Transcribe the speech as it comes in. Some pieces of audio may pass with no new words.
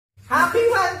Happy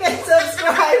 1K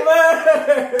subscriber!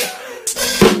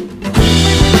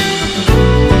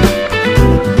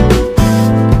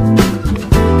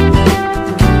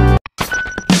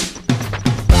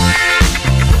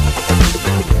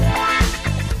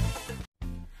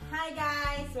 Hi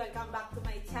guys! Welcome back to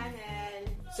my channel.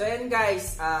 So yan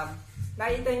guys,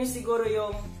 nakita nyo siguro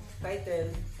yung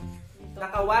title.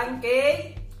 Naka 1K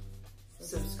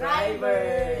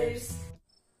subscribers!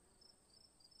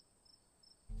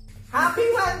 Happy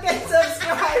 1K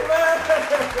subscriber!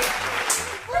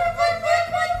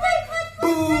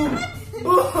 Boom!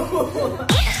 Boom!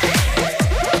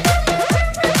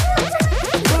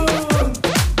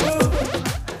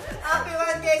 Happy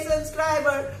 1K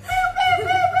subscriber!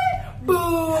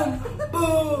 Boom!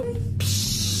 Boom!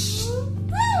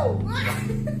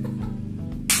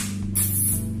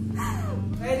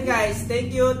 Ayun guys,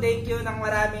 thank you ng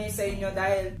marami sa inyo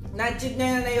dahil na-achieve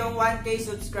na yung 1K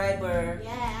subscriber.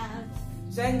 Yes!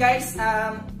 So yun guys,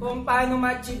 kung paano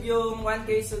ma-achieve yung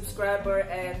 1K subscriber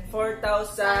and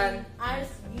 4,000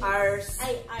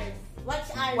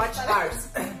 watch hours.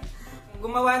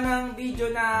 Gumawa ng video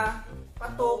na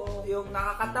patok, yung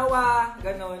nakakatawa,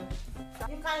 ganon.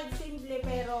 Yung kahit simple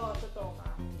pero totoo ka.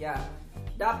 Yeah.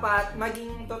 Dapat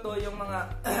maging totoo yung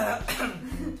mga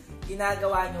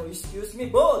ginagawa nyo. Excuse me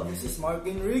po, this is Mark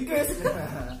Enriquez.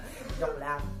 Joke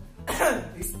lang.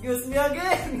 Excuse me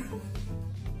again.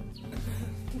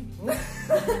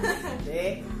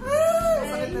 Hindi.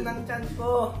 Sakit na ng tiyan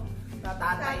ko.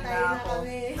 Natatay na ako.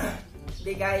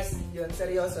 Hindi guys, yun,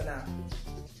 seryoso na.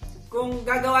 Kung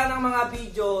gagawa ng mga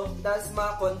video, das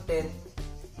mga content,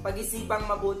 pag-isipang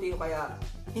mabuti o kaya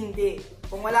hindi.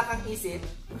 Kung wala kang isip,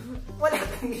 wala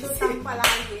kang isip. Tutang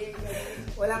palagi.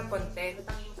 Walang content.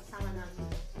 Tutang yung kasama namin.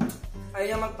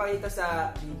 Ayaw magpakita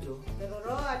sa video. Pero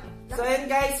Rod. So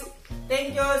yun guys,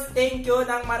 thank you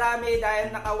ng marami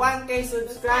dahil naka 1K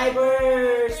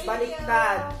subscribers.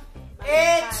 Baliktad.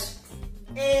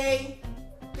 H-A-P-P-Y.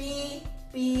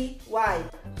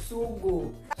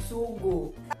 Sugo.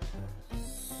 Sugo.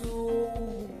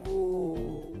 Sugo.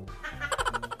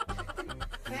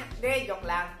 Hindi, joke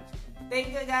lang.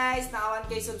 Thank you guys. Naka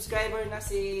 1K subscriber na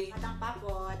si Atang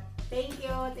Papot. Thank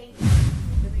you. Ito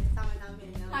na yung kasama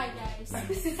namin. No? Hi guys!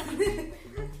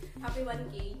 Happy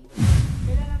 1K!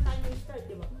 Kailan lang tayo nag-start,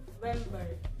 di ba? November.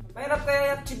 Mahirap kaya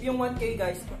i-achieve yung 1K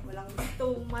guys. Walang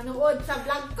gustong manood sa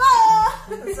vlog ko!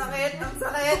 Ang sakit, ang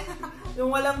sakit.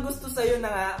 Yung walang gusto sa'yo na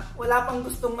nga, wala pang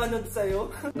gustong manood sa'yo.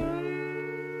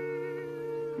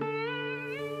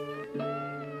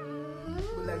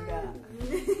 Bulaga.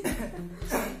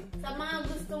 Sa mga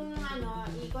gustong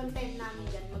i-content namin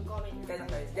dyan, mag-comment na Kaya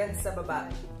kayo, dyan sa baba.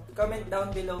 Comment down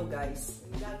below guys.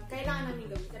 Kailangan namin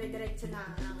gawin. Dire-diretso na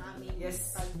ang aming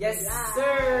Yes, pag-vlog. yes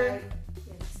sir!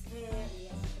 Yes sir,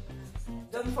 yes.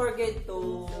 Don't forget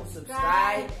to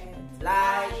subscribe,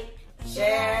 like,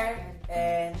 share,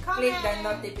 and click the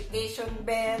notification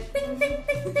bell. Ting, ting,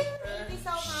 ting, ting. Thank you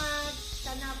so much!